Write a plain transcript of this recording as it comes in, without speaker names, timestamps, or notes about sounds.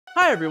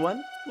Hi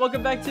everyone,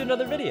 welcome back to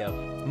another video.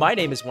 My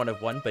name is One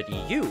of One, but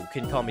you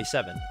can call me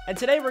Seven. And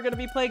today we're going to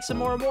be playing some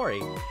more OMORI.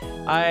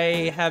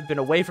 I have been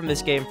away from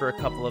this game for a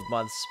couple of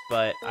months,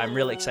 but I'm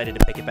really excited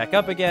to pick it back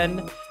up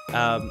again.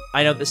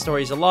 I know the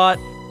story's a lot,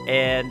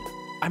 and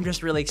I'm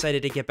just really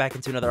excited to get back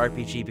into another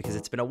RPG because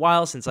it's been a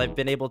while since I've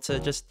been able to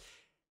just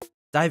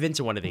dive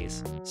into one of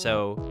these.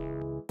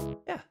 So,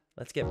 yeah,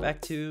 let's get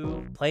back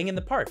to playing in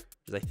the park,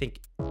 because I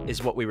think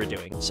is what we were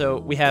doing. So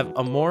we have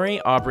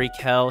OMORI, Aubrey,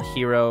 Kel,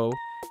 Hero,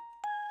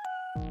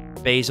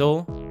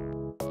 Basil,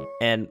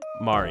 and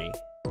Mari.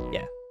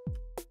 Yeah.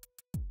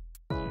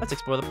 Let's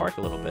explore the park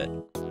a little bit.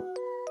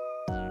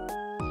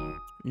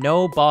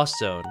 No boss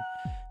zone.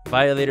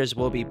 Violators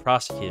will be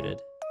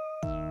prosecuted.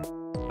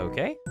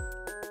 Okay.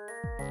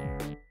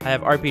 I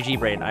have RPG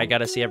brain. I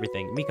gotta see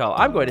everything. Mikal,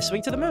 I'm going to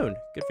swing to the moon.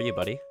 Good for you,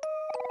 buddy.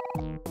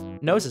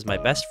 Nose is my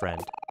best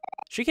friend.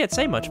 She can't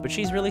say much, but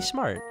she's really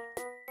smart.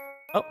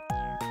 Oh.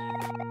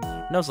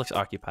 Nose looks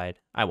occupied.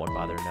 I won't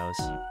bother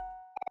Nose.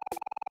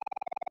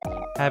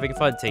 Having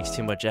fun takes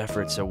too much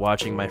effort, so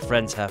watching my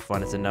friends have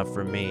fun is enough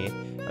for me.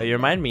 Oh, you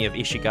remind me of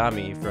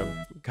Ishigami from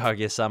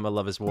Kaguya-sama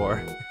Love is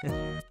War.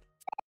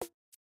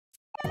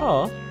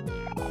 Oh.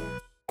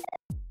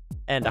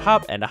 And a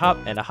hop, and a hop,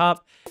 and a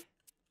hop.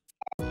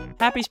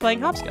 Happy's playing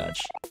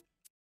hopscotch.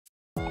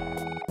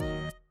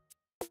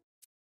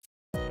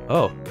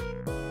 Oh.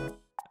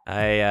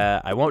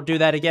 I won't do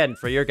that again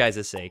for your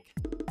guys' sake.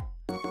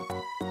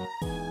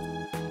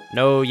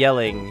 No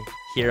yelling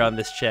here on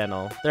this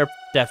channel. There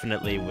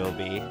definitely will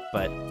be,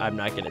 but I'm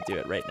not gonna do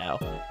it right now.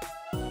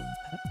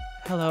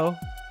 Hello,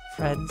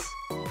 friends.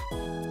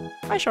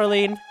 Hi,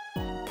 Charlene.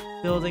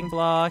 Building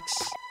blocks.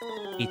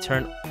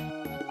 Eternal.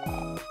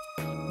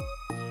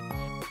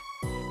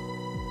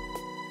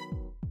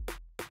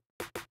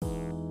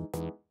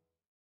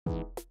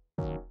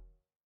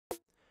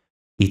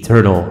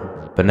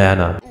 Eternal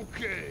banana.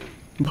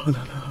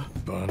 Banana.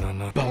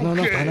 Banana.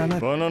 Banana. Banana.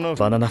 Banana.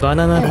 Banana.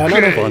 Banana.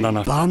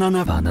 Banana.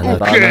 Banana. Banana.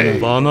 Okay.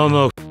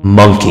 Banana.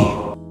 Monkey.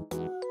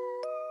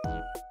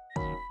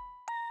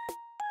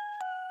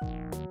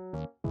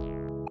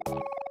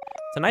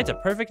 Tonight's a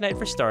perfect night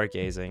for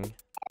stargazing.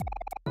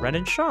 Ren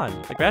and Sean,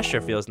 the grass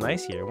sure feels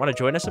nice here. Want to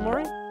join us,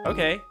 OMORI?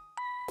 Okay.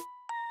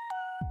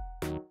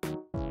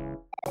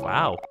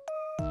 Wow.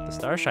 The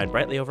stars shine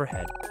brightly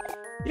overhead.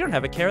 You don't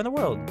have a care in the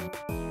world.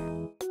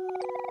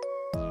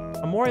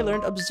 OMORI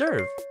learned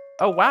Observe.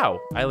 Oh, wow.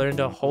 I learned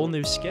a whole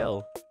new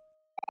skill.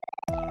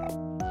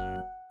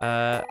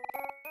 I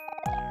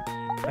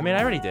mean,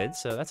 I already did,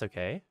 so that's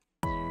okay.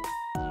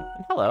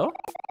 And hello.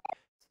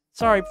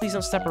 Sorry, please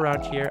don't step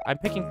around here. I'm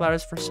picking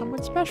flowers for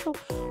someone special.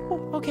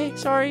 Oh, okay,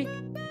 sorry.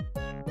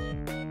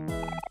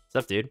 What's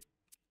up, dude?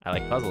 I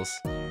like puzzles.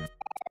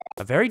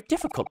 A very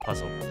difficult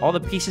puzzle. All the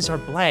pieces are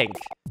blank.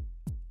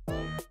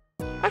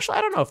 Actually,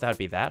 I don't know if that'd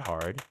be that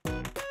hard.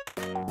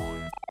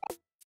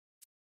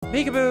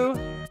 Peekaboo!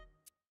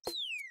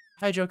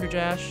 Hi, Joker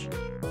Jash.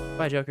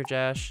 Bye, Joker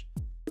Jash.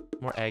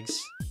 More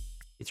eggs.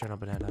 Eternal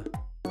banana.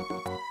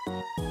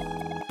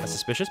 A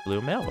suspicious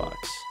blue mailbox.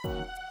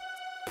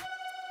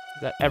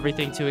 Is that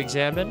everything to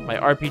examine? My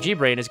RPG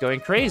brain is going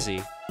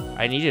crazy.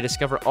 I need to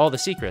discover all the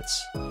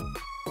secrets.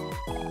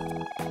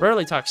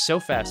 Burley talks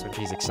so fast when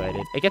she's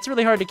excited. It gets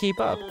really hard to keep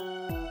up.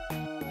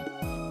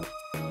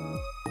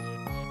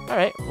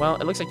 Alright, well,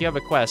 it looks like you have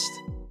a quest.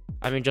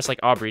 I mean, just like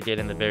Aubrey did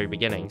in the very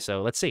beginning,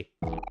 so let's see.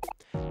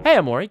 Hey,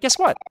 OMORI, guess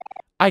what?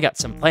 I got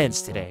some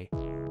plans today.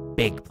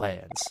 Big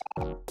plans.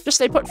 Just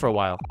stay put for a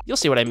while. You'll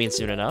see what I mean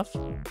soon enough.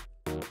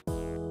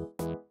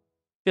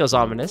 Feels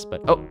ominous,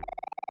 but oh.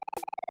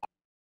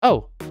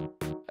 Oh.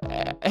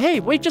 Hey,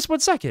 wait just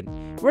 1 second.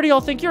 Where do y'all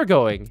think you're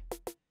going?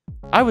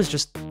 I was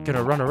just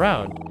gonna run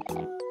around.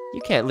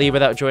 You can't leave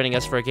without joining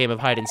us for a game of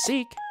hide and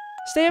seek.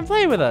 Stay and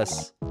play with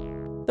us.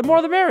 The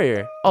more the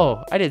merrier.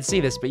 Oh, I didn't see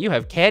this, but you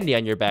have candy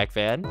on your back,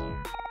 Van.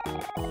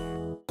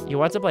 You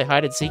want to play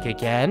hide and seek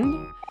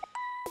again?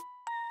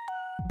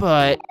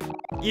 But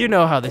you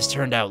know how this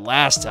turned out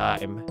last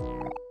time.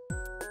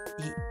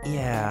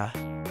 Yeah.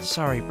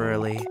 Sorry,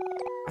 Burley.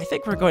 I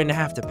think we're going to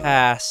have to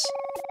pass.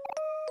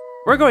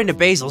 We're going to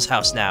Basil's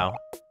house now,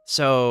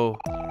 so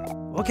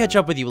we'll catch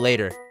up with you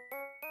later.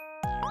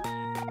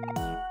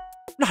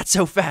 Not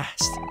so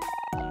fast.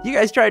 You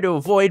guys trying to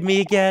avoid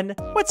me again?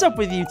 What's up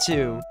with you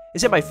two?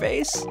 Is it my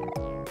face?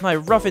 My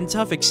rough and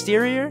tough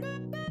exterior?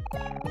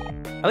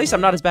 At least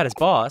I'm not as bad as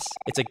Boss.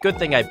 It's a good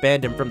thing I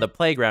banned him from the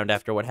playground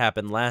after what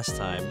happened last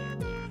time.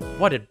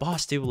 What did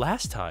Boss do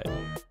last time?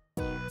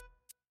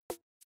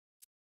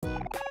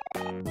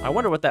 I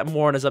wonder what that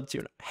moron is up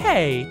to.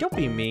 Hey, don't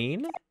be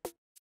mean.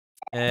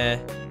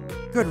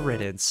 Good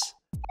riddance.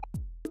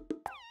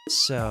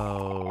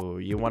 So,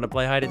 you want to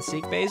play hide and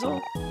seek,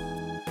 Basil?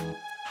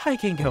 I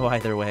can go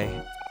either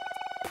way.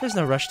 There's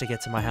no rush to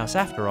get to my house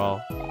after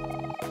all.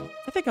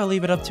 I think I'll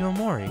leave it up to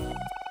OMORI.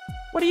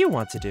 What do you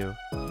want to do?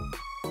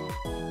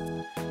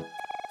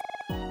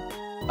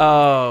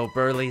 Oh,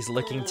 Burley's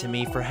looking to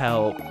me for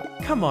help.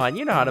 Come on,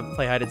 you know how to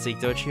play hide and seek,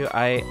 don't you?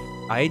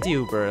 I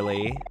do,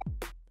 Burley.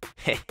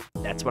 Heh,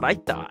 that's what I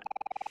thought.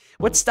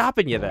 What's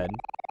stopping you then?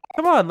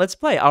 Come on, let's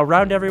play. I'll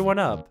round everyone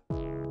up.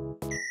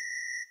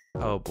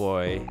 Oh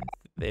boy.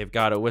 They've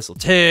got a whistle.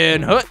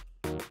 10 hut.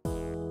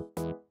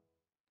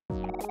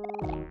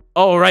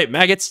 All right,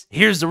 maggots.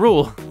 Here's the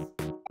rule.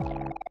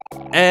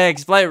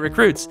 Ex-flight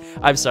recruits.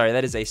 I'm sorry,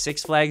 that is a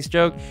Six Flags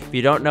joke. If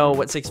you don't know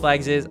what Six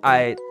Flags is,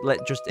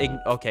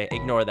 okay,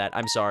 ignore that.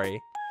 I'm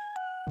sorry.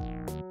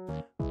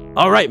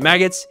 All right,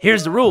 maggots.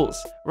 Here's the rules.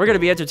 We're gonna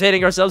be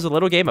entertaining ourselves with a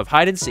little game of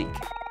hide and seek.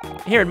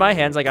 Here in my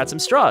hands, I got some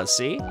straws.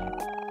 See?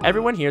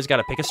 Everyone here's got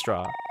to pick a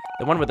straw.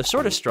 The one with the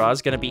shortest straw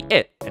is gonna be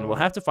it, and we'll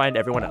have to find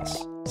everyone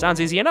else.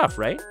 Sounds easy enough,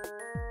 right?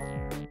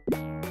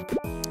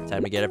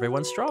 Time to get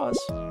everyone's straws.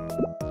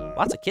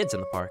 Lots of kids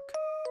in the park.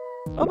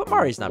 Oh, but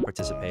Mari's not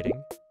participating.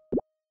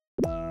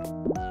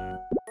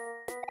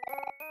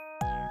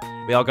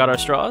 We all got our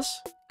straws?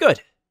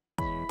 Good.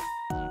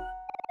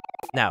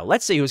 Now,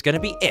 let's see who's gonna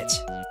be it.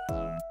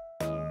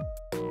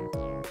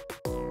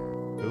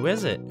 Who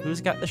is it?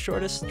 Who's got the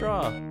shortest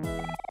straw?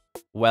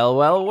 Well,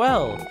 well,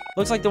 well.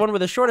 Looks like the one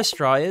with the shortest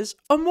straw is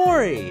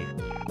OMORI.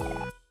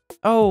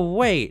 Oh,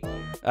 wait.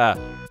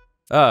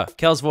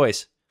 Kel's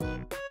voice.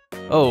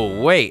 Oh,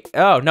 wait.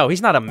 Oh, no,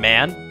 he's not a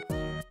man.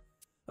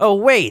 Oh,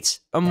 wait.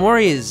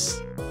 OMORI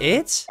is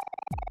it?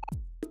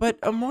 But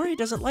OMORI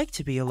doesn't like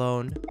to be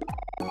alone.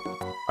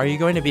 Are you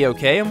going to be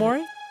okay,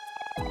 OMORI?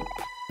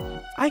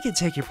 I can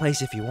take your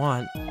place if you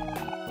want.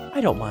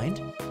 I don't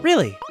mind.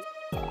 Really?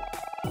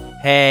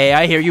 Hey,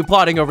 I hear you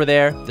plotting over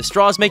there. The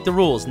straws make the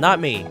rules, not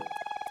me.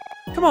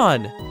 Come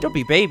on, don't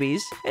be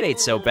babies. It ain't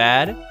so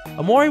bad.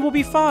 OMORI will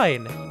be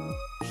fine.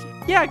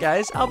 Yeah,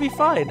 guys, I'll be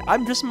fine.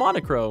 I'm just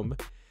monochrome.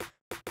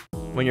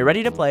 When you're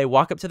ready to play,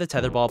 walk up to the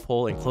tetherball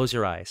pole and close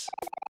your eyes.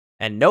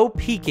 And no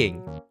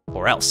peeking,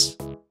 or else.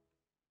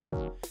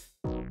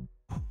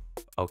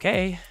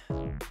 Okay,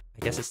 I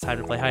guess it's time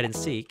to play hide and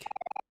seek.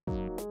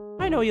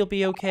 I know you'll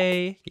be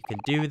okay. You can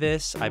do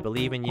this. I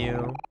believe in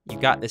you. You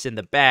got this in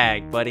the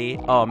bag, buddy.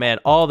 Oh man,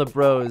 all the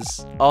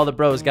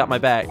bros got my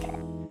back.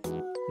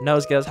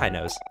 Nose goes, hi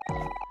Nose.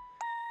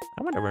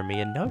 I wonder where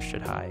me and Nose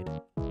should hide.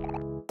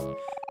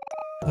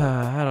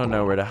 I don't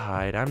know where to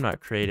hide. I'm not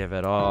creative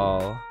at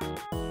all.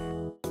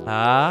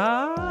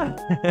 Ah!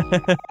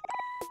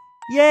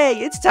 Yay,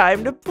 it's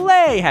time to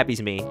play!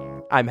 Happy's me.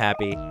 I'm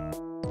happy.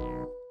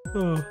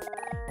 Oh,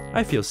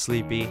 I feel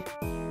sleepy.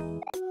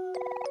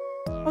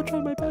 I'll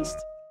try my best.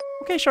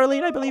 Okay,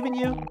 Charlene, I believe in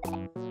you.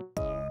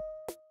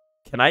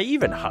 Can I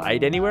even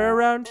hide anywhere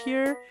around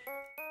here?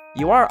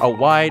 You are a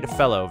wide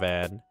fellow,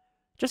 Van.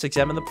 Just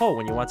examine the pole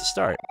when you want to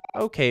start.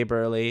 Okay,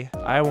 Burley.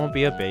 I won't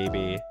be a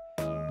baby.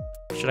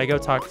 Should I go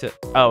talk to...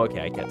 Oh,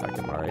 okay, I can't talk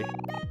to Mari.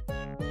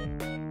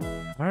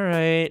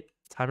 Alright,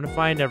 time to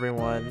find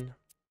everyone.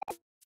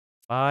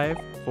 5,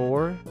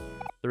 4,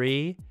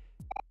 3,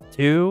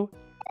 2,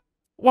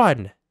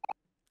 1.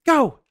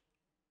 Go!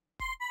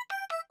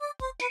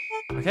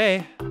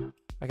 Okay,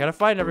 I gotta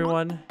find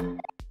everyone.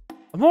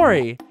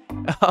 OMORI!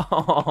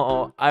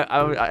 Oh,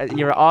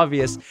 you're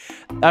obvious.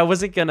 I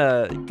wasn't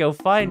gonna go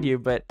find you,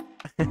 but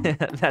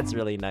that's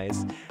really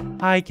nice.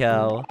 Hi,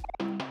 Kel.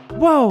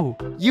 Whoa,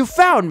 you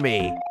found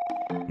me!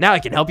 Now I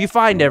can help you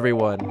find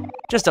everyone.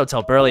 Just don't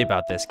tell Burley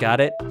about this, got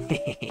it?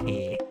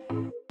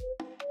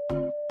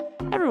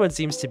 Everyone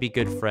seems to be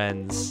good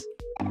friends.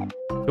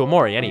 To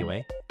OMORI,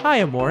 anyway.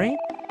 Hi, OMORI.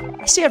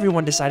 I see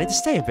everyone decided to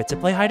stay a bit to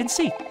play hide and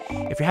seek.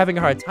 If you're having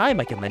a hard time,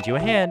 I can lend you a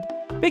hand.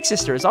 Big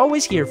sister is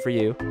always here for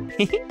you.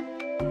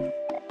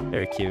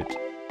 Very cute.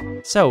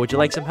 So, would you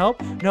like some help?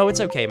 No,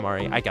 it's okay,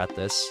 Mari. I got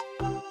this.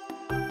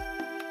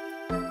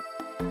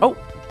 Oh!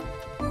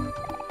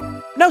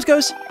 Nose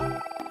goes!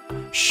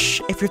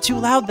 Shh! If you're too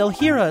loud, they'll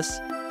hear us.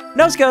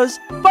 Nose goes!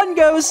 Bun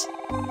goes!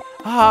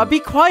 Ah, be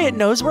quiet,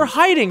 Nose. We're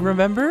hiding,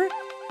 remember?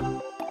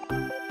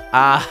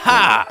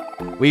 Aha!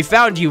 We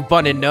found you,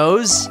 Bun and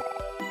Nose!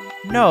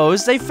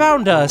 Nose, they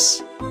found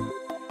us!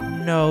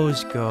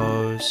 Nose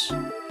goes.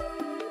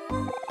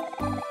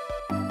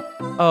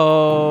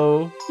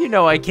 Oh, you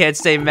know I can't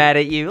stay mad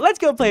at you. Let's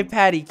go play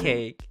patty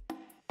cake.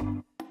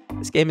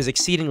 This game is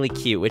exceedingly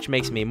cute, which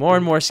makes me more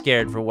and more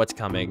scared for what's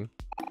coming.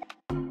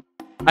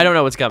 I don't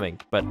know what's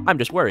coming, but I'm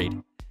just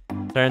worried.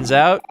 Turns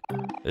out,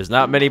 there's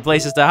not many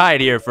places to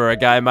hide here for a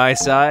guy my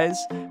size.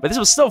 But this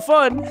was still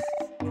fun.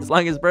 As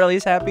long as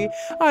Burley's happy,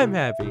 I'm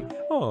happy.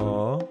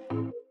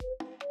 Aww.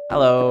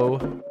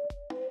 Hello.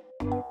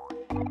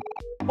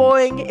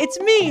 Boing, it's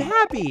me,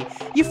 Happy.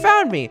 You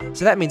found me,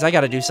 so that means I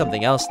gotta do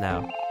something else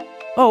now.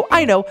 Oh,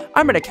 I know.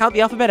 I'm gonna count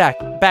the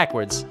alphabet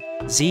backwards.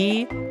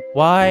 Z,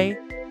 Y,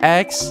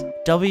 X,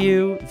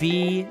 W,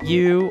 V,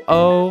 U,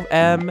 O,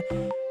 M.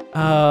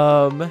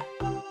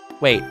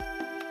 Wait.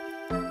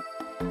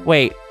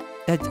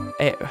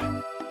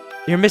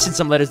 You're missing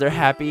some letters there,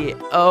 Happy.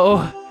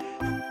 Oh,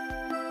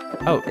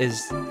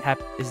 is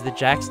the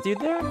Jax dude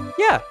there?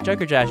 Yeah,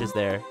 Joker Jash is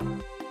there.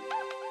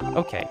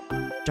 Okay.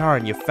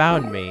 Darn, you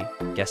found me.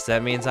 Guess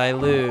that means I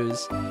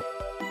lose.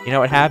 You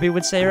know what Happy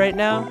would say right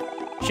now?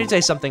 She'd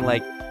say something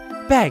like,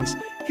 Bangs,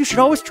 you should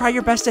always try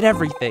your best at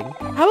everything.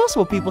 How else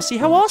will people see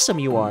how awesome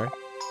you are?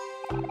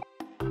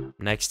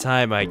 Next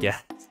time, I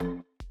guess.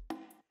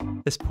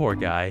 This poor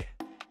guy.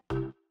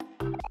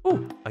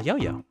 Ooh, a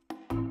yo-yo.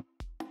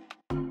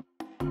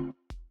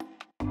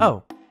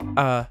 Oh,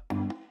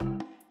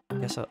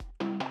 guess I'll...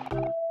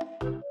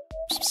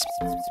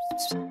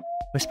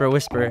 Whisper,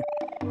 whisper.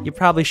 You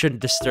probably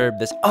shouldn't disturb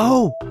this.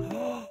 Oh!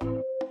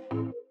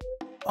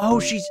 Oh,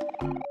 she's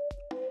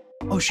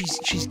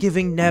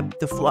giving Neb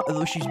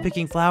the she's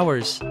picking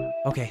flowers.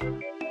 Okay.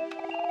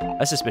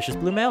 A suspicious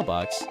blue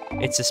mailbox.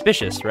 It's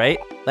suspicious, right?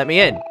 Let me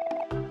in.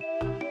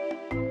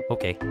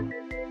 Okay.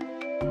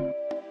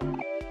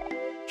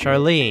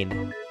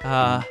 Charlene.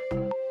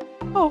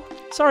 Oh,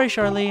 sorry,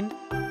 Charlene.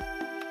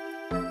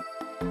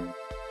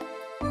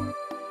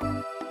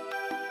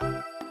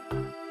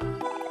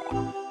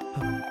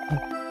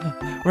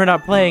 We're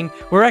not playing,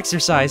 we're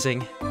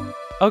exercising.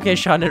 Okay,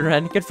 Sean and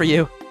Ren, good for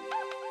you.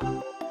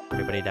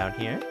 Everybody down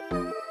here.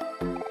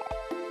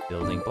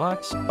 Building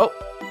blocks. Oh!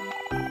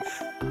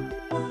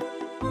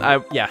 I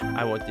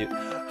won't do...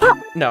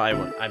 No, I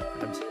won't.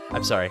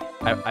 I'm sorry.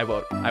 I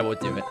won't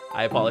do it.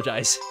 I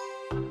apologize.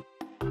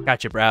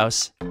 Gotcha,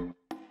 Browse.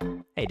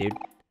 Hey, dude.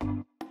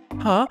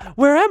 Huh?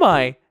 Where am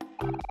I?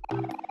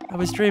 I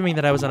was dreaming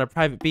that I was on a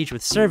private beach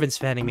with servants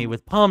fanning me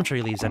with palm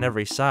tree leaves on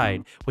every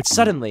side, which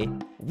suddenly,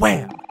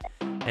 wham!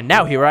 And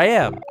now here I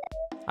am.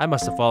 I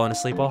must have fallen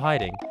asleep while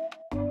hiding.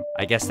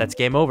 I guess that's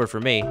game over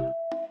for me.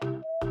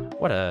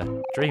 What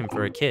a dream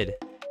for a kid.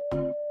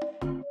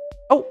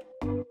 Oh!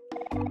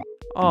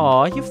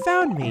 Aw, you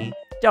found me.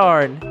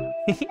 Darn.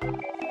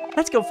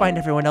 Let's go find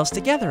everyone else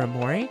together,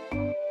 Omori.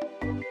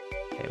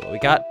 Okay, well, we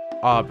got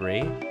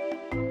Aubrey.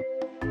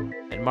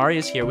 And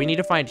Maria's here. We need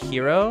to find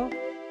Hiro.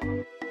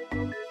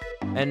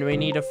 And we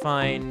need to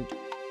find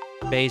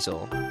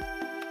Basil.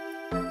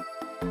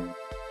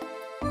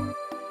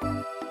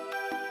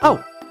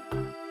 Oh!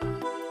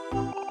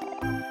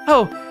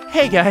 Oh,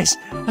 hey guys.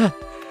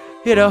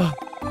 You know,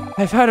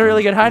 I found a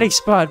really good hiding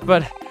spot,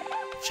 but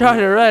Sean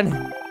and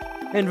Ren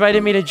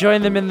invited me to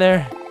join them in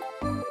their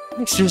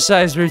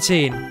exercise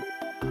routine.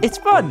 It's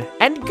fun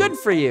and good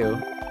for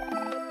you.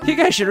 You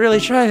guys should really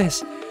try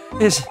this.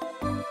 This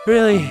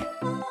really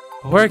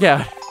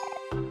workout.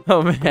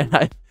 Oh man,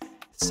 I'm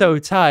so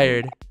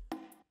tired.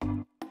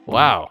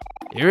 Wow,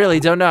 you really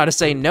don't know how to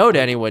say no to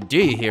anyone, do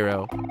you,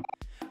 Hiro?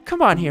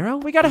 Come on, Hiro,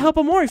 we gotta help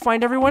Omori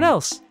find everyone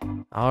else.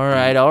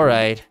 Alright,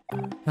 alright.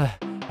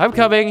 I'm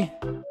coming.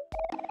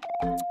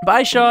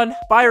 Bye, Sean.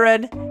 Bye,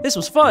 Ren. This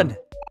was fun.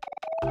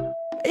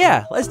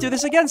 Yeah, let's do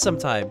this again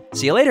sometime.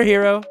 See you later,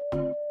 Hiro.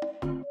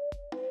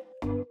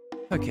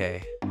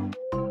 Okay.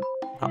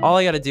 All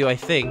I gotta do, I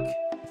think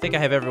I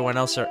have everyone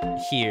else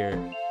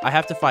here. I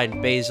have to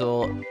find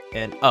Basil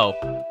and... Oh.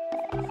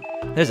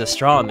 There's a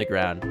straw on the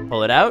ground.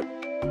 Pull it out?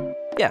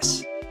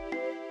 Yes.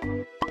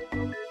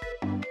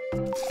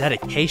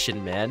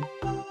 Dedication, man.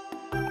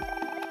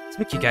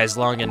 Took you guys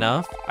long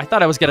enough. I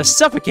thought I was gonna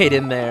suffocate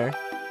in there.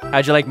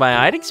 How'd you like my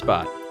hiding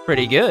spot?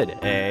 Pretty good,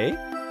 eh?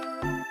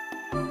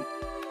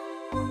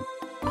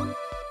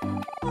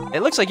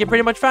 It looks like you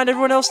pretty much found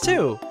everyone else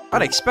too.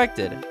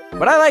 Unexpected,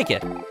 but I like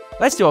it.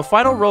 Let's do a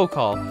final roll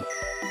call.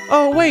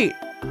 Oh, wait.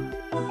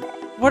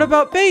 What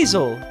about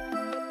Basil?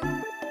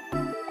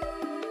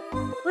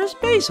 Where's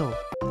Basil?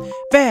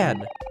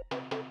 Van.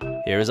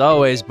 Here as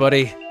always,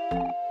 buddy.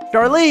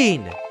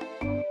 Charlene.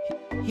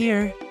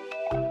 Here.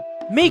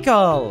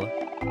 Mikal.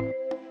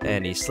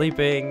 And he's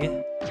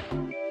sleeping.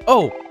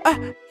 Oh,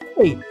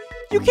 hey,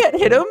 you can't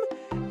hit him.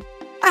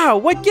 Ow,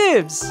 what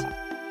gives?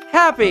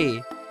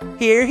 Happy.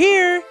 Here,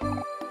 here.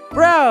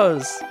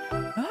 Browse.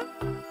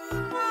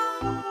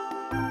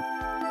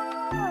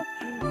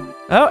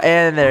 Oh,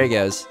 and there he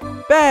goes.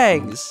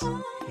 Bangs.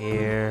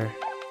 Here.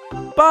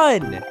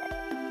 Bun.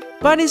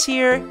 Bun is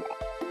here.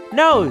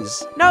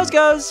 Nose. Nose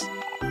goes.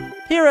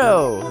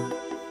 Hero.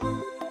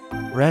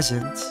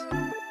 Resent.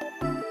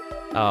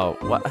 Oh,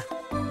 what?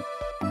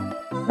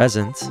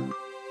 Present.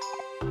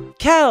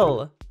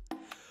 Kel.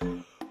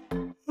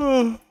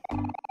 Oh,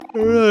 I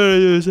really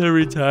do this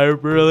every time,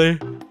 really.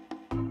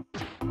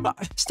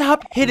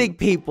 Stop hitting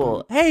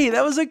people. Hey,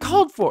 that was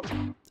uncalled for.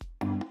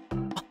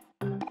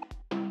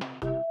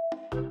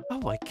 Oh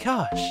my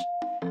gosh.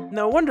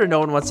 No wonder no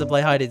one wants to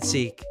play hide and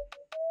seek.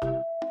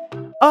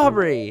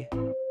 Aubrey.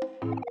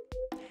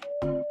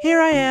 Here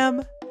I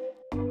am.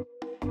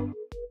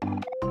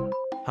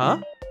 Huh?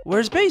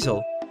 Where's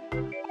Basil?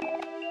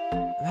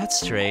 That's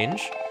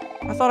strange.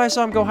 I thought I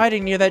saw him go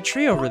hiding near that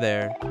tree over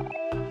there.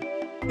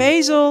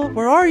 Basil,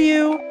 where are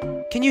you?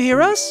 Can you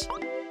hear us?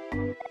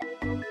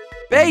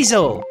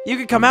 Basil, you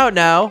can come out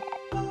now.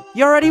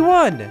 You already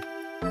won.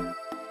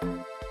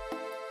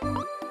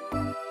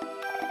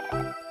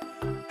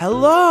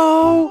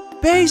 Hello,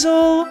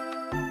 Basil.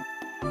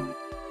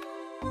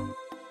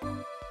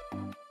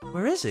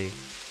 Where is he?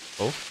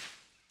 Oh.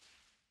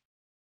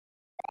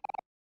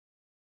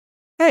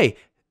 Hey,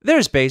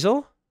 there's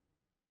Basil.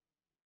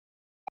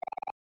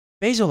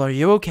 Basil, are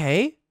you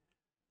okay?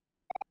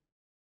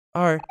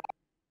 Are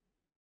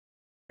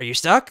you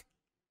stuck?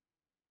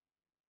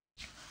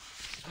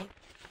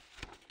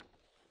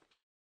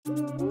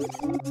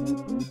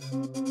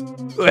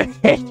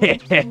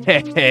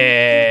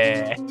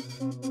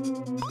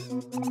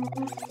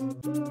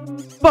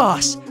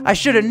 Boss, I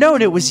should have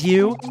known it was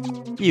you.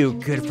 You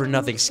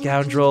good-for-nothing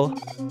scoundrel.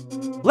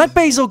 Let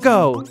Basil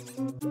go.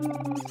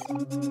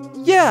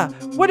 Yeah,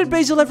 what did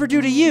Basil ever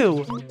do to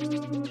you?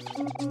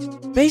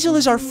 Basil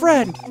is our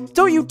friend.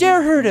 Don't you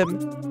dare hurt him.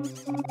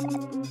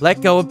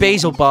 Let go of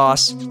Basil,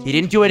 boss. He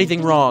didn't do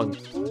anything wrong.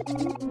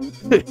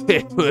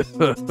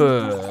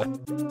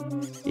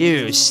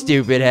 You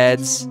stupid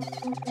heads.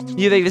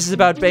 You think this is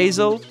about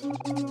Basil?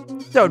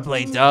 Don't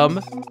play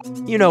dumb.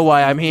 You know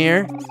why I'm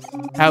here.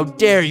 How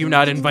dare you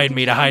not invite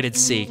me to hide and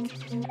seek?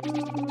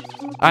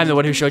 I'm the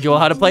one who showed you all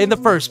how to play in the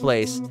first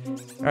place.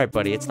 All right,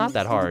 buddy, it's not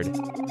that hard.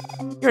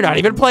 You're not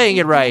even playing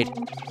it right.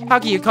 How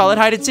can you call it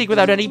hide and seek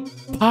without any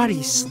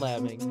body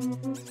slamming?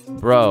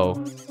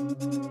 Bro,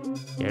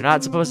 you're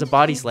not supposed to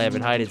body slam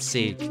and hide and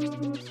seek.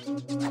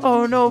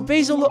 Oh no,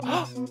 Basil,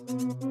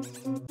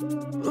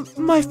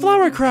 my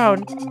flower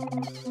crown.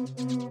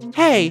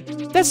 Hey,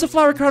 that's the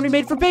flower crown we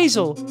made for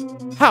Basil.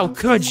 How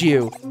could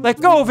you? Let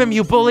go of him,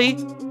 you bully.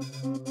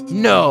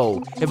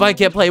 No, if I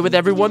can't play with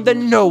everyone,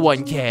 then no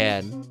one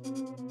can.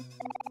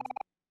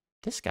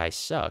 This guy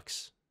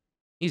sucks.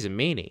 He's a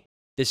meanie.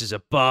 This is a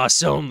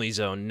boss-only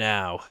zone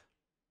now.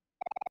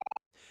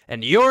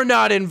 And you're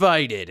not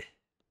invited.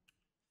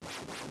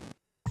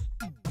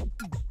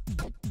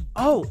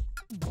 Oh,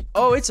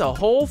 it's a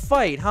whole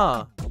fight,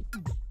 huh?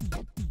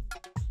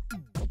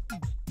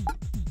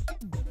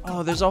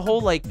 Oh, there's a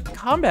whole, like,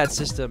 combat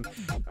system.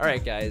 All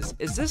right, guys,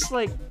 is this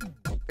like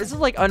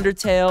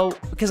Undertale?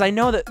 Because I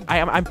know that,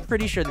 I'm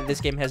pretty sure that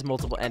this game has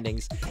multiple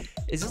endings.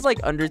 Is this like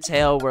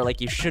Undertale where, like,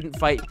 you shouldn't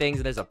fight things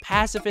and there's a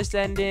pacifist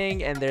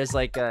ending and there's,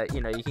 like,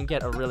 you can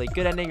get a really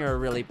good ending or a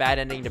really bad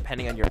ending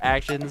depending on your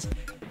actions?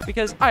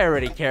 Because I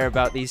already care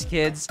about these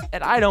kids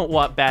and I don't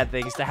want bad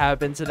things to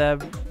happen to them.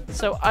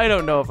 So I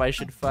don't know if I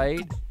should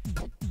fight.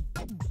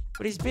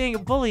 But he's being a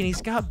bully and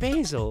he's got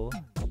Basil.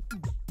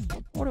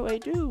 What do I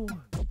do?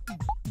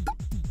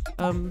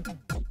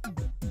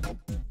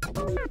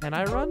 Can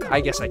I run? I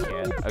guess I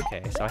can.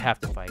 Okay, so I have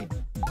to fight.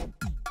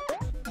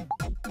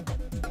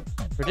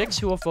 Predicts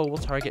who a foe will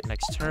target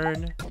next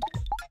turn.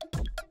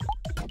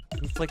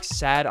 Inflicts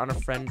sad on a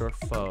friend or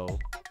foe.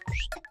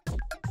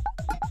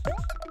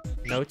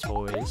 No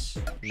toys.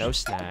 No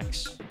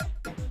snacks.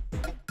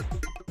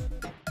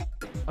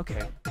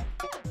 Okay.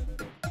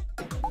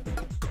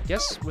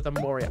 Guess with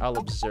OMORI I'll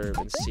observe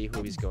and see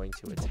who he's going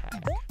to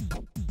attack.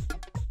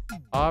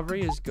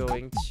 Aubrey is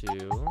going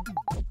to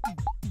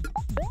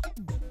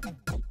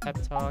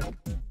pep talk.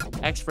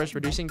 X first,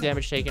 reducing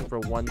damage taken for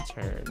 1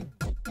 turn.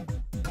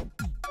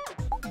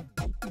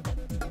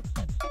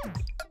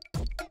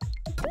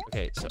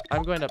 Okay, so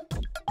I'm going to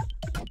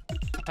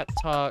pep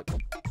talk.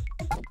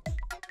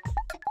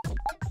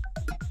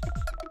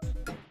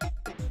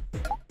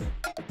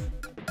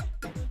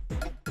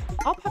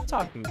 I'll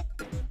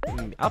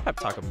pep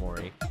talk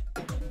OMORI.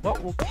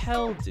 What will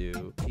Kel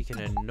do? He can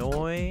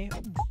annoy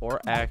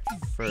or act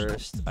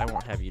first. I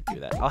won't have you do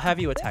that. I'll have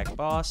you attack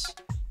boss.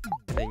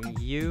 And then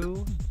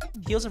you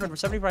heals a friend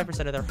for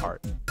 75% of their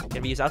heart.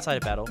 Can be used outside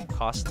of battle.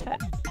 Cost 10.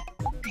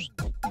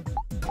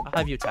 I'll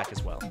have you attack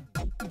as well.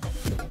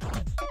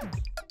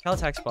 Kel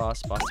attacks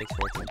boss. Boss takes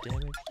 14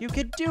 damage. You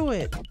could do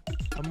it!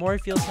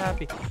 OMORI feels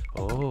happy.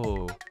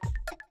 Oh.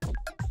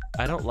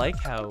 I don't like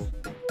how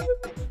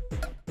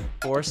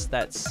forced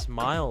that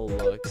smile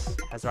looks.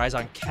 Has her eyes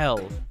on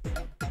Kel.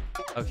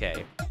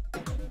 Okay.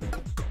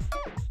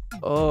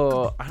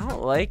 Oh, I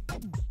don't like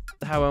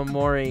how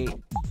OMORI...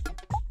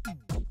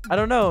 I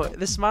don't know.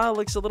 The smile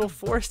looks a little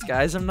forced,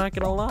 guys. I'm not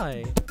gonna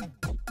lie.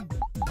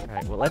 All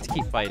right, well, let's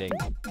keep fighting.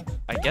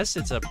 I guess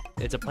it's a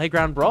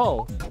playground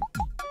brawl.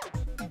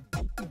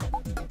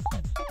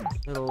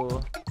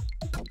 Little.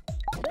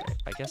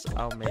 I guess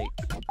I'll make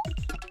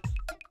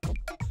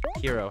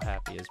Hero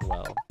happy as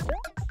well.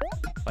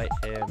 Fight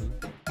him,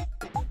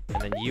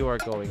 and then you are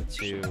going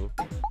to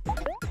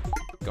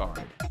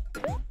guard.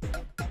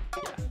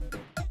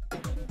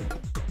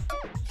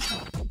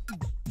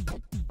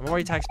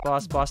 OMORI attacks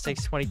boss. Boss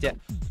takes 20 damage.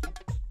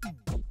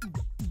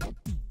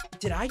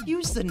 Did I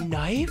use the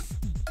knife?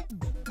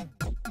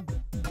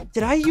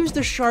 Did I use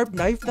the sharp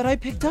knife that I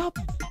picked up?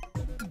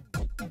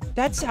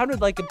 That sounded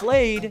like a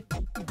blade.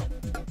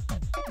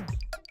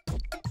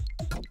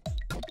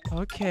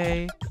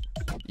 Okay.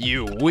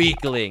 You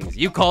weaklings.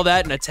 You call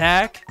that an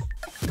attack?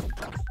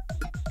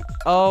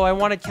 Oh, I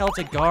wanted Kel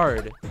to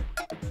guard.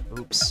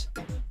 Oops.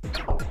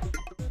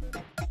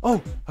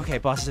 Oh, okay.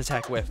 Boss's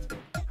attack whiffed.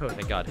 Oh,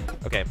 thank God.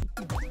 Okay.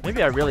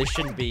 Maybe I really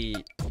shouldn't be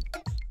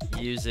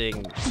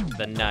using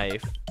the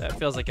knife. That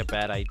feels like a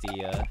bad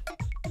idea.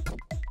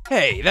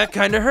 Hey, that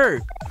kind of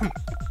hurt.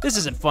 This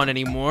isn't fun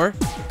anymore.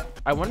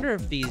 I wonder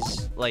if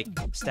these, like,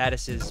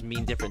 statuses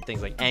mean different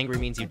things. Like, angry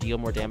means you deal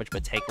more damage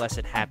but take less,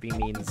 and happy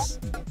means...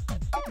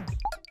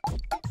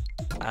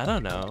 I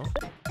don't know.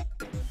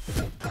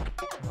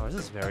 Oh, this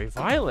is very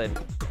violent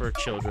for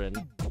children.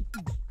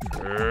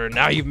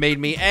 Now you've made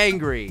me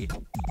angry.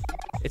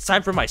 It's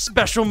time for my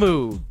special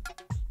move.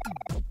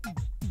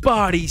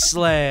 Body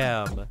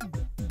slam.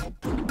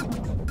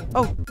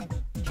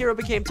 Hero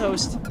became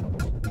toast.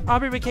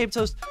 Aubrey became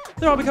toast.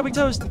 They're all becoming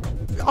toast.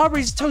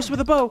 Aubrey's toast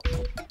with a bow.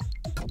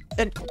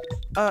 And,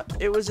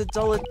 it was a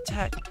dull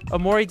attack.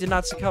 Omori did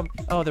not succumb.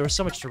 Oh, there was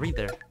so much to read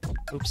there.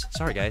 Oops,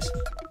 sorry guys.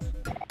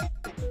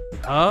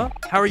 Huh?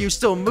 How are you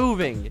still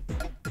moving?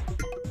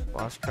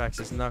 Boss cracks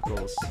his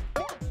knuckles.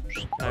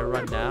 Can I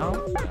run now?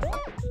 No.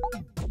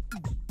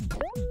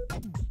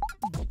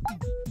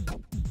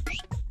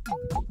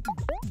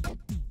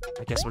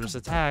 I guess we'll just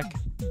attack.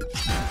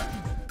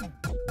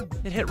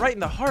 It hit right in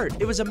the heart.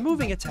 It was a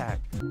moving attack.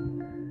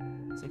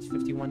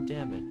 651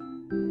 damage.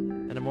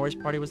 And Omori's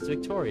party was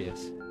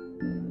victorious.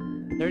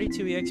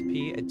 32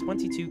 EXP and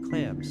 22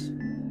 clams.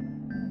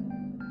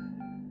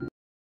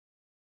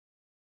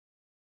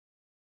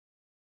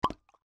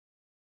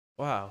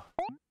 Wow.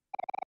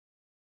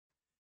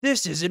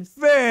 This isn't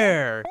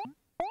fair!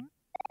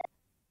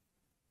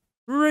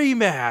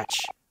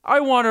 Rematch!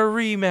 I want a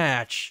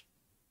rematch!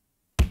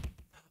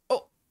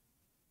 Oh!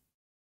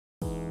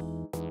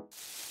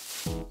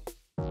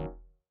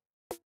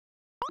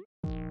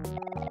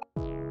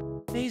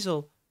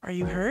 Basil, are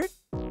you hurt?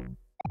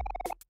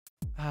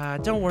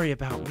 Don't worry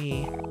about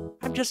me.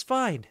 I'm just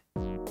fine.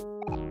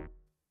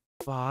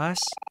 Boss,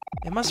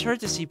 it must hurt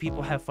to see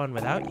people have fun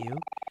without you,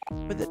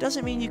 but that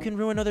doesn't mean you can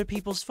ruin other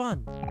people's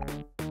fun.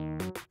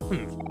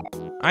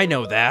 I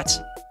know that.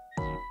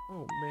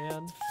 Oh,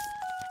 man.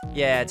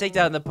 Yeah, take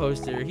down the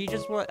poster. He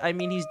just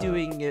he's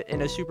doing it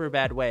in a super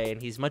bad way,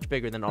 and he's much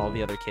bigger than all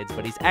the other kids,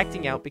 but he's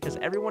acting out because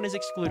everyone is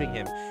excluding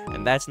him,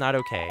 and that's not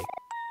okay.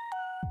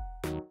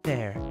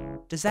 There.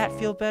 Does that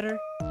feel better?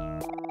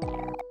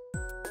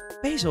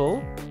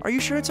 Basil, are you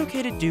sure it's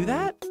okay to do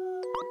that?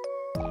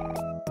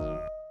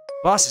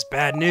 Boss is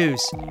bad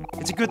news.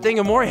 It's a good thing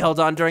Omori held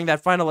on during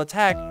that final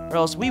attack, or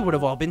else we would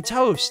have all been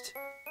toast.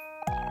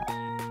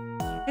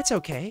 It's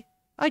okay.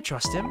 I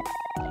trust him.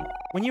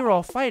 When you were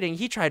all fighting,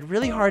 he tried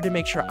really hard to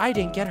make sure I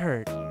didn't get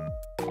hurt.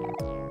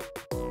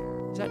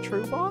 Is that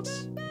true,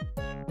 boss?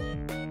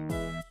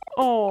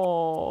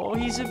 Oh,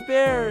 he's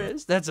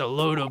embarrassed. That's a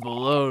load of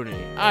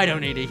baloney. I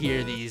don't need to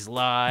hear these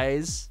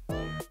lies.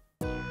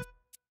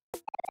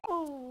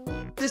 Oh,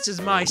 this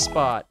is my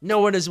spot. No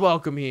one is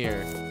welcome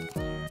here.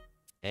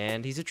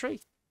 And he's a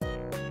tree.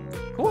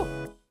 Cool.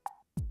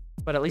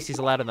 But at least he's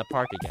allowed in the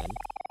park again.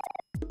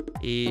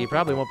 He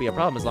probably won't be a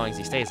problem as long as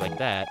he stays like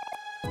that.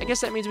 I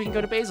guess that means we can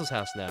go to Basil's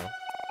house now.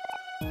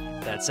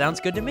 That sounds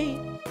good to me.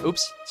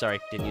 Oops, sorry,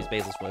 didn't use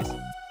Basil's voice.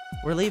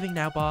 We're leaving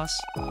now, boss.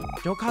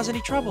 Don't cause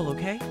any trouble,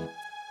 okay?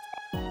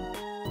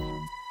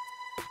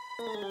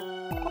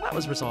 Well, that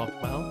was resolved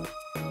well.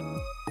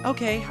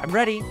 Okay, I'm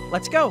ready.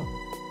 Let's go.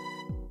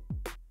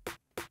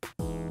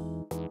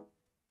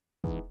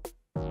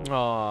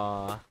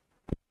 Aww.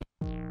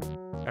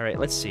 Alright,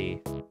 let's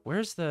see.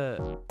 Where's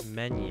the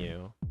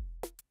menu?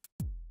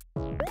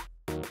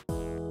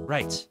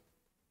 Right.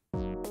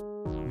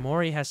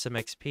 Mori has some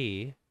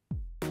XP.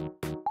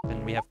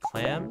 And we have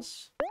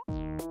clams.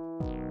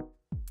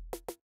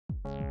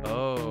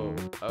 Oh,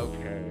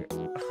 okay.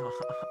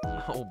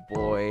 Oh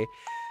boy.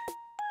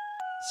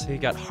 So you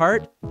got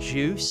heart,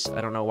 juice.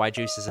 I don't know why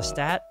juice is a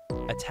stat.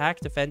 Attack,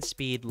 defense,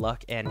 speed,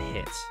 luck, and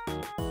hit.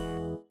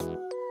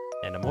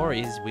 And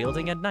Omori's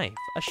wielding a knife,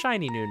 a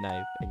shiny new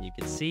knife, and you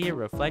can see a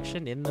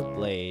reflection in the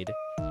blade.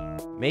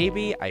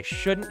 Maybe I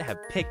shouldn't have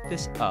picked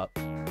this up.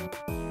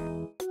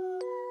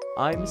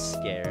 I'm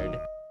scared.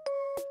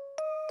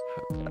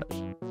 Oh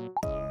gosh.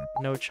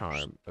 No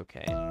charm,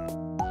 okay.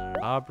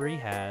 Aubrey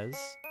has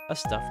a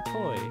stuffed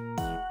toy.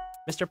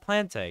 Mr.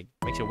 Plantegg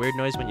makes a weird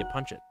noise when you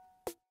punch it.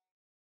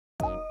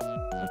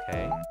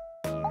 Okay.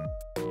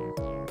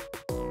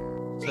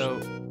 So,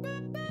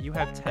 you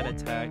have 10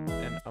 attack,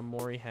 and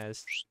Omori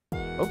has...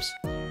 Oops.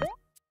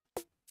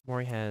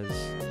 Omori has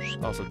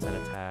also 10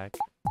 attack.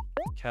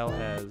 Kel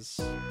has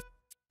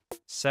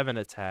 7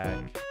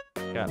 attack.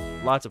 Got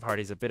lots of heart,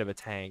 he's a bit of a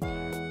tank.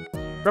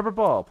 Rubber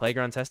ball,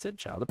 playground tested,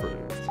 child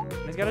approved.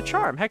 And he's got a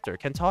charm, Hector,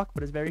 can talk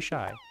but is very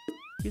shy.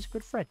 He's a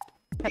good friend.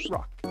 Pet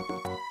rock.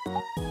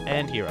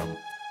 And hero.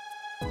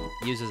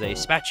 Uses a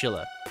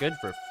spatula, good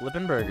for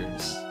flipping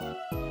burgers.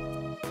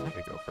 I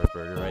could go for a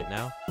burger right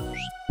now.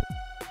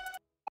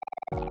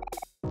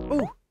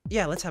 Ooh,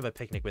 yeah, let's have a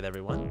picnic with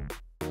everyone.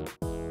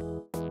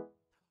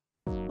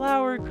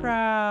 Flower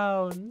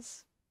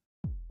crowns.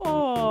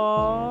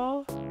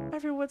 Aww,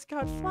 everyone's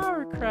got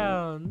flower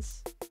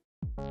crowns.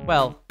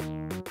 Well,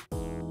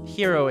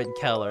 Hero and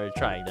Kel are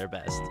trying their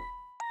best.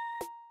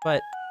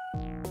 But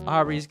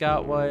Aubrey's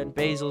got one,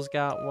 Basil's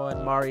got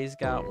one, Mari's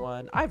got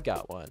one, I've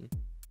got one.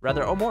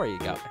 Rather,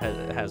 Omori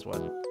has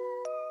one.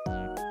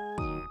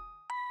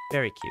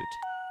 Very cute.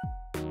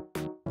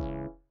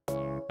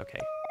 Okay.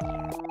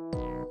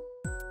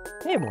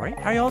 Hey, Omori,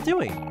 how y'all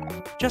doing?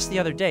 Just the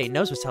other day,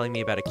 Nose was telling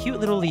me about a cute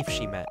little leaf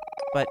she met.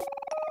 But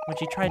when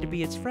she tried to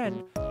be its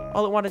friend,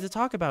 all it wanted to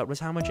talk about was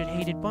how much it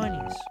hated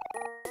bunnies.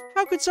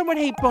 How could someone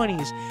hate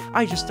bunnies?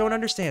 I just don't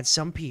understand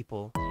some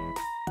people.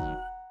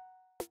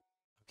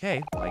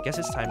 Okay, well, I guess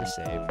it's time to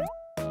save.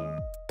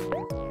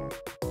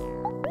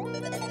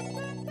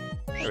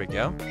 There we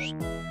go.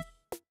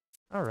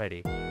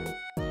 Alrighty.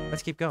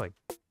 Let's keep going.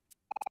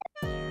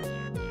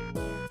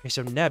 Okay,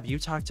 so Neb, you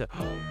talk to...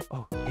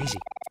 Oh, Daisy.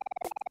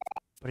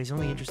 But he's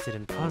only interested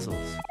in puzzles.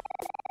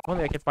 If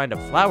only I could find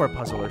a flower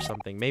puzzle or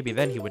something. Maybe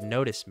then he would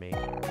notice me.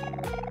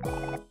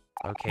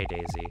 Okay,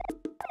 Daisy.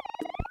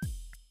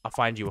 I'll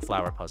find you a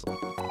flower puzzle.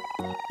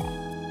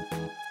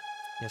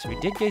 Yes, we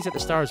did gaze at the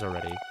stars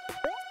already.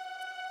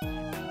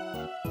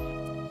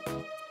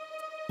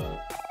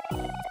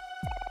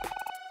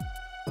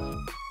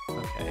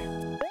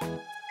 Okay.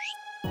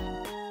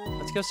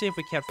 Let's go see if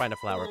we can't find a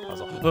flower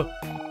puzzle.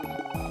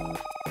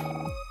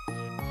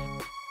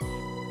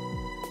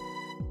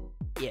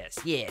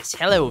 Yes.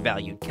 Hello,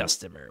 valued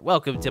customer.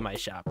 Welcome to my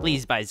shop.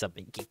 Please buy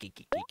something.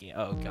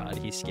 Oh god,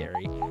 he's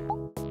scary.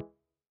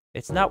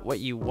 It's not what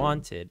you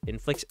wanted.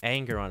 Inflicts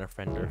anger on a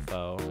friend or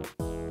foe.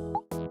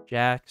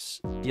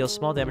 Jax. Deals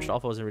small damage to all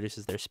foes and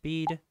reduces their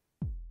speed.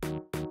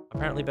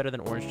 Apparently better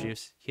than orange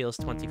juice. Heals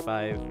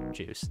 25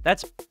 juice.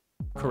 That's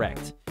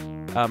correct.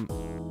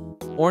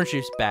 Orange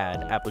juice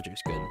bad. Apple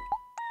juice good.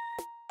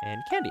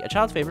 And candy. A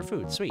child's favorite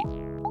food. Sweet.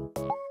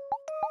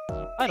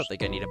 I don't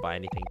think I need to buy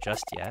anything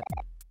just yet.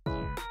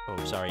 Oh,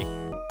 sorry.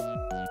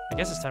 I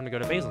guess it's time to go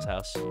to Basil's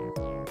house.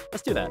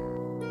 Let's do that.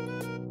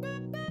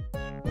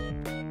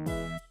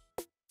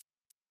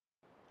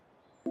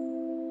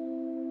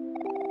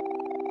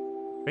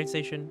 Train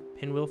station,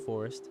 Pinwheel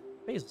Forest,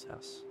 Basil's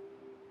house.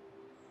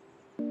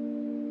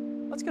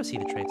 Let's go see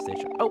the train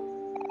station.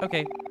 Oh,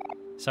 okay.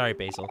 Sorry,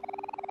 Basil.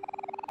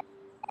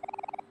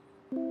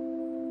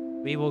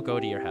 We will go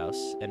to your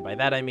house, and by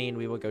that I mean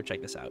we will go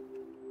check this out.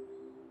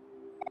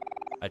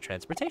 A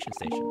transportation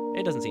station.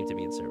 It doesn't seem to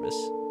be in service.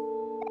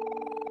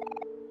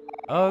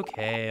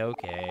 Okay.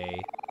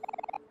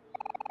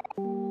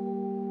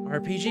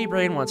 RPG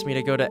brain wants me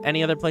to go to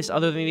any other place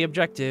other than the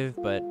objective,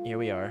 but here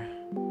we are.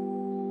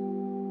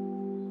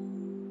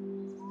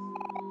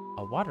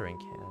 A watering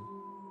can.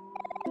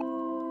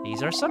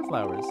 These are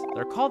sunflowers.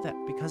 They're called that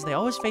because they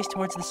always face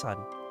towards the sun.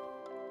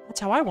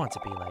 That's how I want to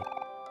be like.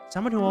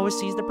 Someone who always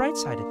sees the bright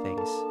side of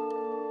things.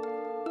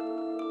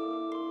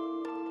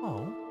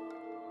 Oh.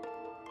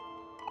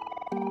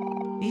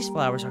 These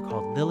flowers are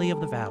called Lily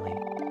of the Valley.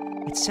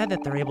 It's said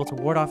that they're able to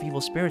ward off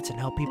evil spirits and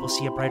help people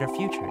see a brighter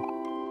future.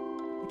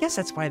 I guess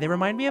that's why they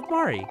remind me of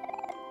Mari.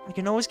 I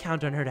can always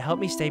count on her to help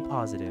me stay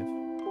positive.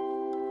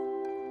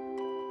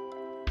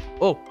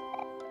 Oh.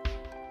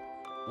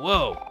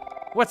 Whoa.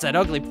 What's that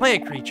ugly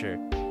plant creature?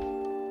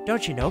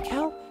 Don't you know,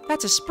 Kel?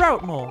 That's a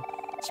sprout mole.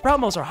 Sprout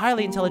moles are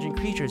highly intelligent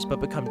creatures, but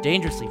become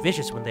dangerously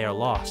vicious when they are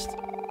lost.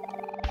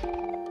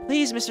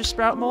 Please, Mr.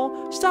 Sprout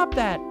Mole, stop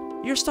that!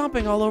 You're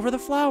stomping all over the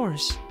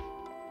flowers.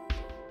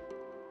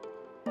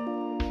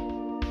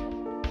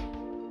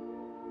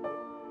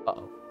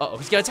 Uh-oh,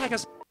 he's gonna attack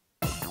us!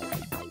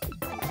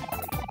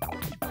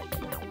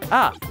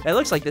 Ah, it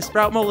looks like this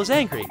Sprout Mole is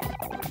angry.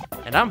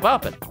 And I'm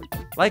bopping.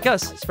 Like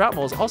us, Sprout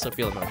Moles also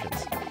feel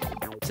emotions.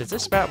 Since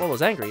this Sprout Mole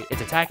is angry,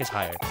 its attack is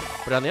higher.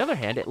 But on the other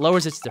hand, it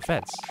lowers its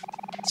defense.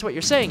 So what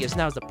you're saying is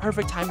now's the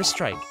perfect time to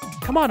strike.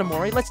 Come on,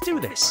 Omori, let's do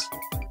this!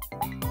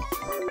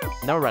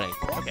 No running.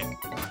 Okay.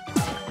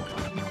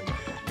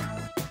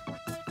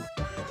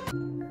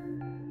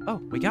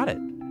 Oh, we got it.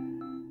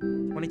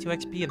 22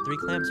 XP and 3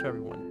 clams for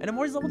everyone. And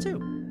Omori's level 2.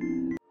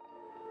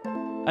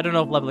 I don't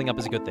know if leveling up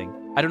is a good thing.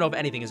 I don't know if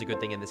anything is a good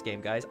thing in this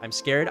game, guys. I'm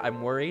scared.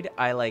 I'm worried.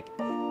 I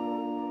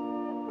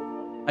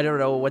don't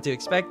know what to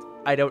expect.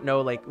 I don't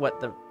know, like, what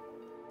the...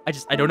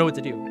 I don't know what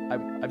to do.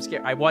 I'm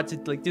scared. I want to,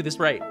 like, do this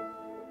right.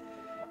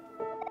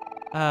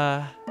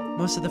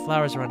 Most of the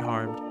flowers are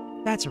unharmed.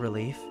 That's a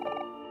relief.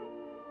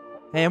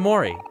 Hey,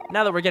 Omori,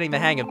 now that we're getting the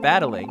hang of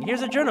battling,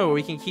 here's a journal where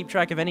we can keep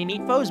track of any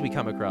neat foes we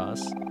come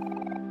across.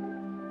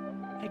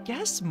 I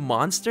guess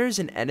monsters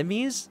and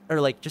enemies are,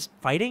 like, just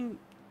fighting?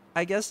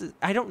 I guess,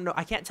 I don't know.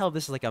 I can't tell if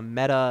this is, like, a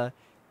meta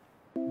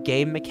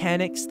game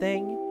mechanics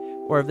thing,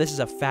 or if this is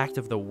a fact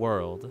of the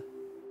world.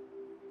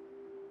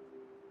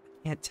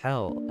 I can't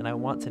tell, and I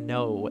want to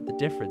know what the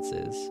difference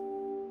is.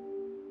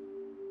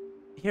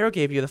 Hero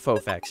gave you the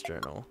faux facts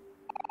journal.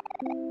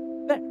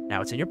 There,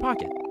 now it's in your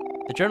pocket.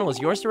 The journal is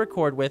yours to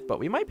record with, but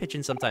we might pitch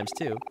in sometimes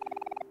too.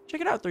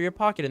 Check it out through your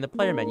pocket in the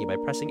player menu by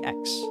pressing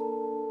X.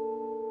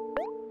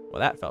 Well,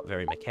 that felt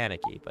very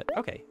mechanic-y, but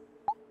okay.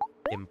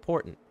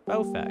 Important.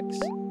 Faux facts.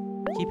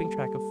 Keeping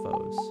track of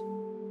foes.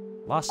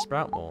 Lost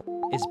Sprout Mole.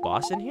 Is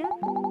Boss in here?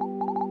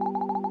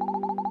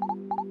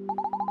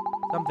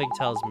 Something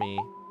tells me...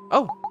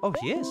 Oh,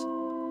 he is.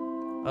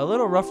 A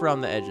little rough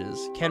around the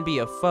edges. Can be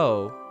a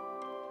foe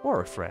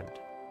or a friend.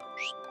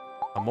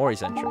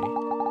 Omori's entry.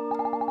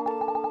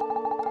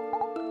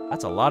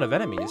 That's a lot of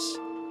enemies.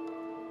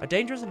 A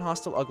dangerous and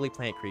hostile ugly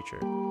plant creature.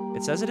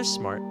 It says it is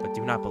smart, but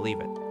do not believe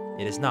it.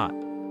 It is not.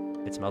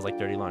 It smells like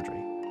dirty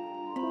laundry.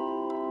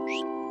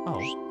 Oh.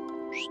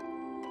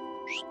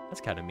 That's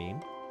kind of mean.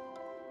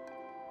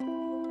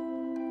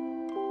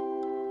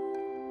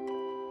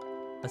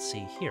 Let's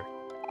see here.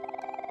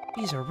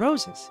 These are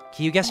roses.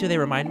 Can you guess who they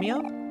remind me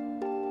of?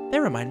 They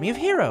remind me of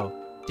Hero.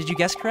 Did you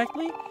guess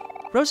correctly?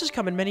 Roses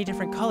come in many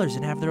different colors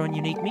and have their own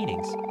unique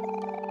meanings.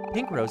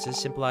 Pink roses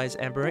symbolize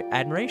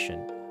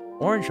admiration.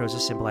 Orange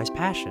roses symbolize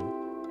passion.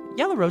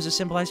 Yellow roses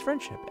symbolize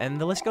friendship, and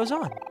the list goes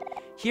on.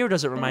 Hero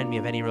doesn't remind me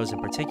of any rose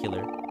in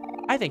particular.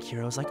 I think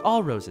Hero is like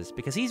all roses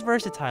because he's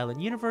versatile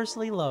and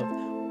universally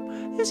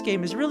loved. This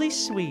game is really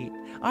sweet.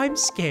 I'm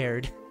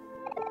scared.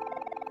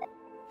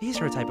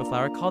 These are a type of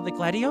flower called the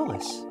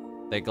gladiolus.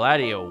 The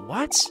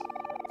what?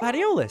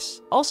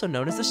 Gladiolus, also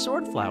known as the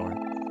sword flower.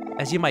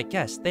 As you might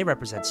guess, they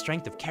represent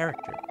strength of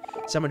character.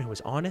 Someone who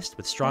is honest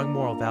with strong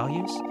moral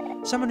values.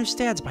 Someone who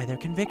stands by their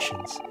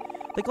convictions.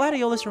 The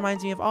gladiolus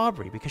reminds me of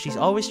Aubrey because she's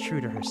always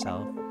true to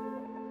herself.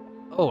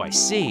 Oh, I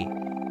see.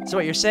 So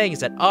what you're saying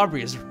is that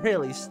Aubrey is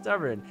really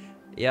stubborn.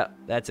 Yep,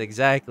 that's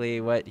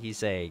exactly what he's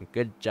saying.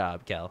 Good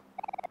job, Kel.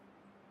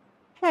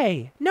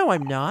 Hey, no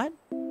I'm not.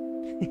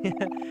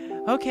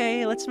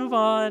 Okay, let's move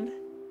on.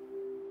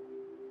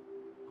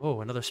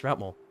 Oh, another sprout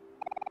mole.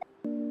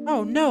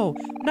 Oh no,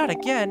 not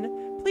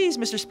again. Please,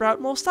 Mr.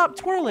 Sprout Mole, stop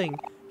twirling.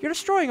 You're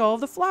destroying all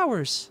of the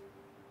flowers.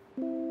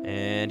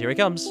 And here he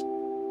comes.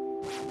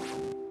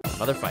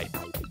 Another fight.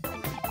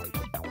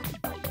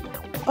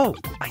 Oh,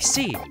 I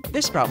see.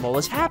 This Sprout Mole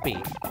is happy.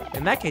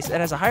 In that case, it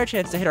has a higher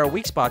chance to hit our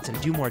weak spots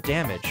and do more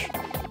damage.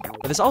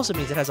 But this also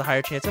means it has a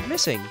higher chance of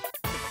missing.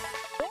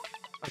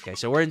 Okay,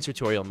 so we're in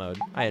tutorial mode.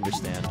 I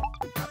understand.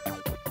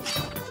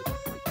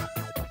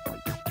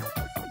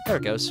 There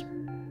it goes.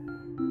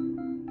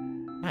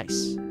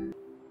 Nice.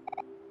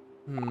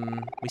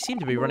 We seem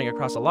to be running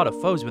across a lot of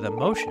foes with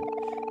emotion.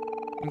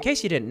 In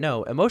case you didn't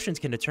know, emotions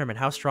can determine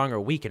how strong or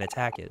weak an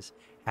attack is.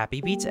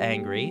 Happy beats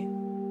angry.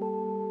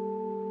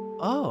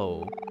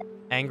 Oh.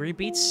 Angry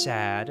beats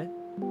sad.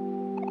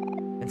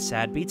 And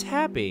sad beats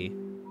happy.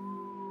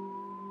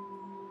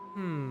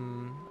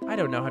 I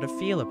don't know how to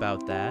feel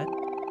about that.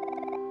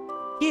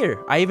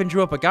 Here, I even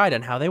drew up a guide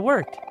on how they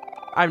work.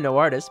 I'm no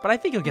artist, but I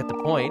think you'll get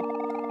the point.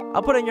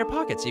 I'll put it in your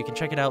pocket so you can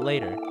check it out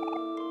later.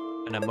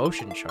 An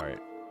emotion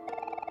chart.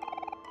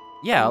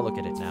 Yeah, I'll look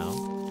at it now.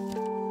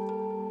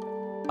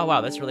 Oh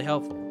wow, that's really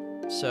helpful.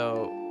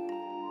 So...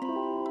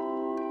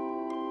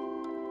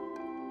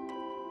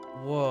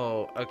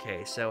 Whoa,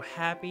 okay, so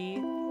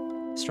happy,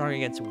 strong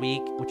against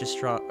weak, which is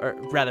strong, or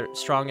rather,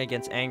 strong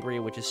against angry,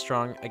 which is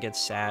strong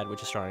against sad,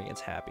 which is strong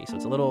against happy. So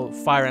it's a little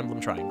Fire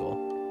Emblem triangle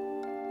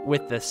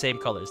with the same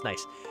colors.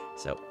 Nice.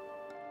 So,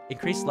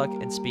 increased luck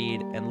and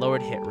speed and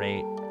lowered hit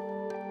rate.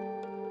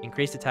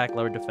 Increased attack,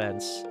 lowered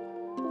defense.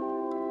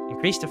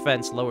 Increased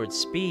defense, lowered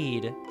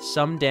speed.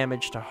 Some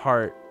damage to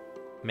heart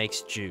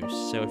makes juice.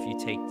 So if you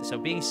take, so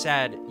being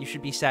sad, you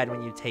should be sad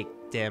when you take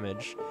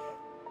damage.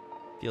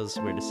 Feels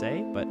weird to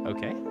say, but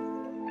okay.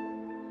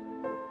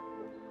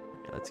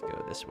 Let's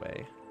go this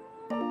way.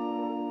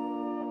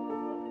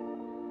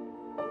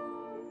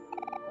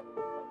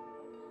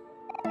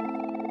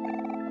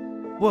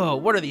 Whoa,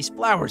 what are these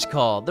flowers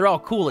called? They're all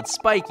cool and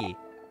spiky.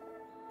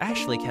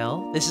 Actually,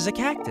 Kel, this is a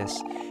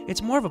cactus.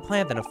 It's more of a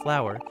plant than a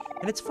flower,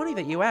 and it's funny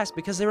that you ask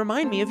because they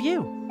remind me of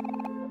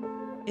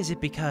you. Is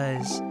it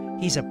because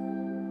he's a...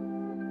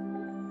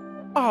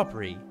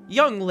 Aubrey,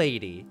 young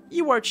lady,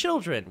 you are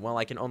children. Well,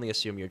 I can only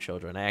assume you're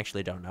children. I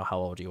actually don't know how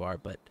old you are,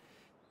 but...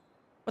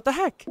 What the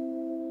heck?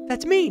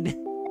 That's mean.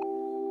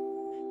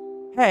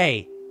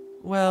 Hey.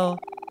 Well,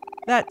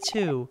 that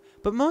too,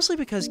 but mostly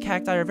because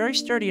cacti are very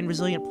sturdy and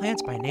resilient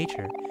plants by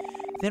nature.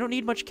 They don't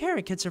need much care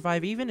and can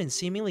survive even in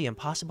seemingly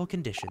impossible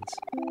conditions.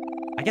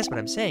 I guess what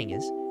I'm saying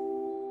is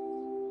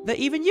that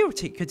even you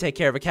could take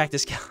care of a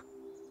cactus.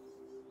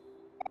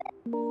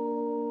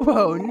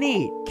 Whoa,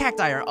 neat.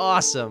 Cacti are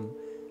awesome.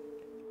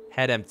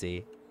 Head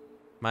empty.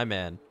 My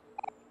man.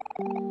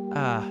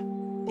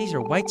 These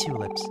are white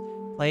tulips.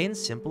 Plain,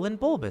 simple, and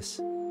bulbous.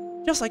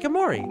 Just like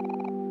OMORI.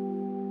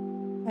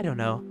 I don't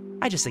know.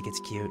 I just think it's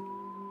cute.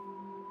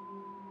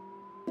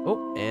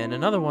 Oh, and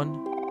another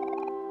one.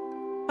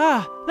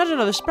 Not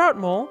another sprout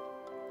mole.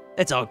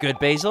 It's all good,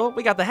 Basil.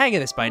 We got the hang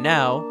of this by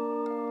now.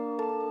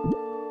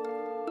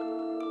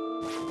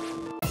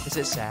 Is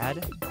it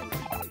sad?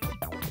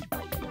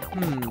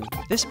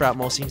 This sprout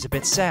mole seems a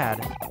bit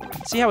sad.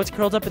 See how it's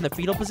curled up in the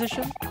fetal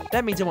position?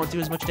 That means it won't do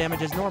as much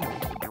damage as normal.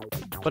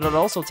 But it'll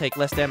also take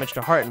less damage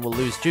to heart and will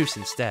lose juice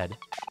instead.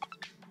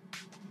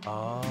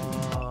 Oh.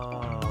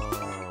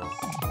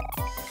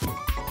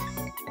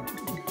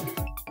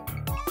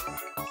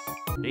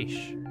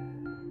 Sheesh.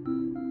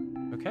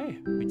 Okay,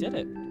 we did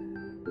it.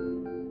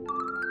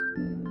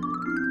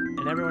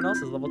 And everyone else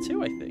is level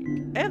 2, I think.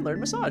 And learned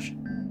massage.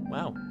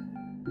 Wow.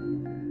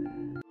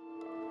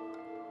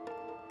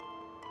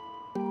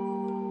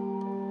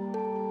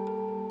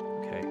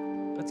 Okay,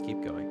 let's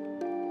keep going.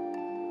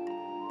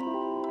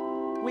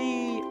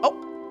 Oh!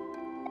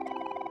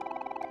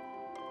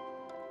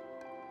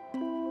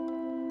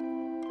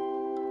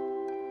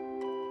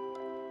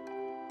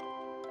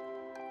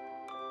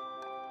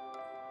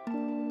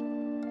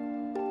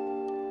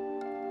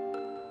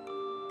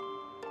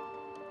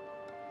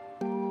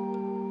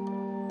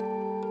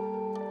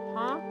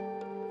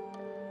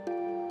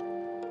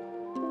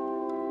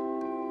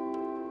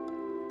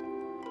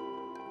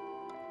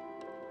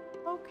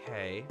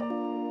 Okay.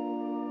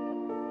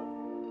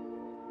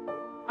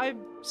 I'm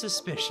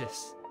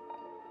suspicious.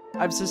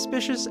 I'm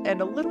suspicious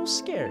and a little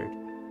scared.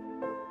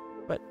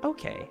 But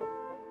okay.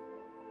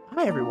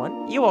 Hi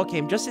everyone, you all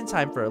came just in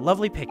time for a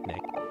lovely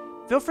picnic.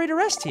 Feel free to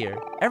rest here.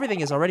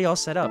 Everything is already all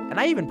set up, and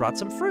I even brought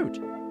some fruit.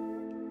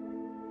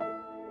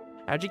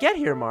 How'd you get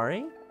here,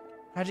 Mari?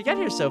 How'd you get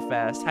here so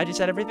fast? How'd you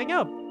set everything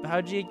up?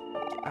 How'd you...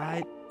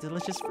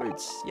 delicious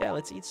fruits. Yeah,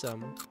 let's eat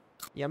some.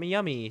 Yummy,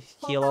 yummy.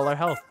 Heal all our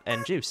health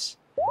and juice.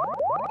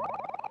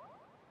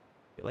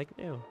 Feel like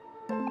new.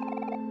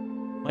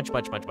 Munch,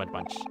 munch, munch, munch,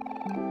 munch.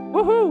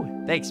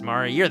 Woohoo! Thanks,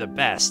 Mari. You're the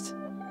best.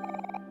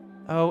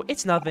 Oh,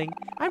 it's nothing.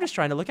 I'm just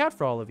trying to look out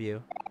for all of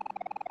you.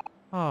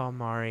 Oh,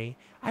 Mari.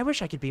 I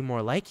wish I could be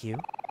more like you.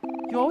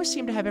 You always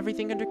seem to have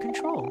everything under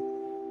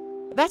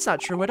control. That's not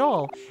true at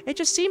all. It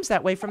just seems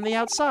that way from the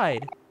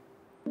outside.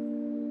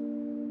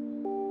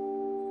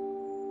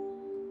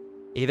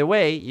 Either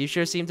way, you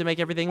sure seem to make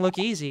everything look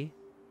easy.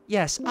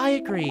 Yes, I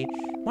agree.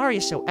 Mari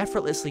is so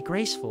effortlessly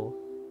graceful.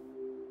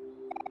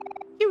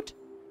 Cute.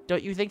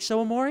 Don't you think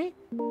so, Omori?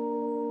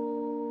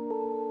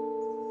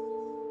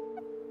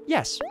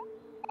 Yes.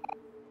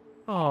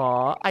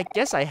 Aw, I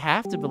guess I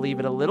have to believe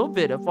it a little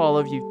bit if all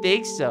of you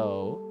think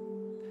so.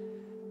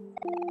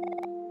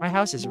 My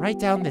house is right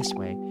down this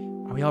way.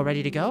 Are we all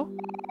ready to go?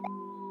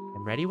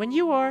 I'm ready when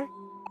you are.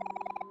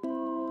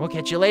 We'll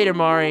catch you later,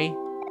 Mari.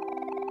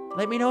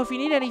 Let me know if you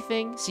need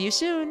anything. See you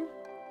soon.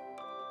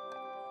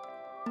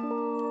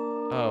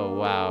 Oh,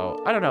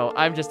 wow. I don't know.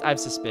 I'm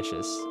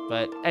suspicious.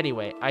 But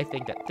anyway, I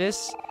think that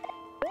this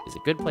is a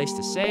good place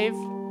to save.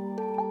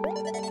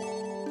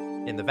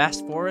 In the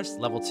vast forest,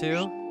 level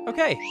 2.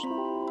 Okay.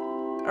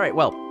 Alright,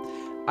 well,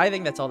 I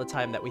think that's all the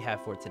time that we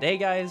have for today,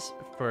 guys,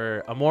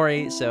 for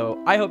Omori.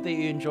 So I hope that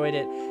you enjoyed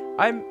it.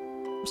 I'm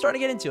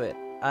starting to get into it.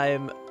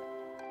 I'm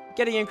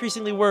getting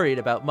increasingly worried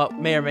about what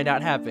may or may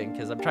not happen,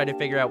 because I'm trying to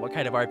figure out what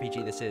kind of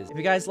RPG this is. If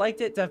you guys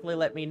liked it, definitely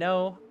let me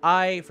know.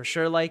 I for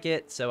sure like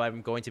it, so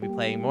I'm going to be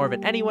playing more of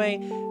it anyway.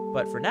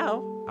 But for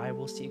now, I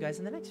will see you guys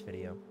in the next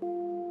video.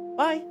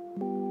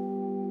 Bye!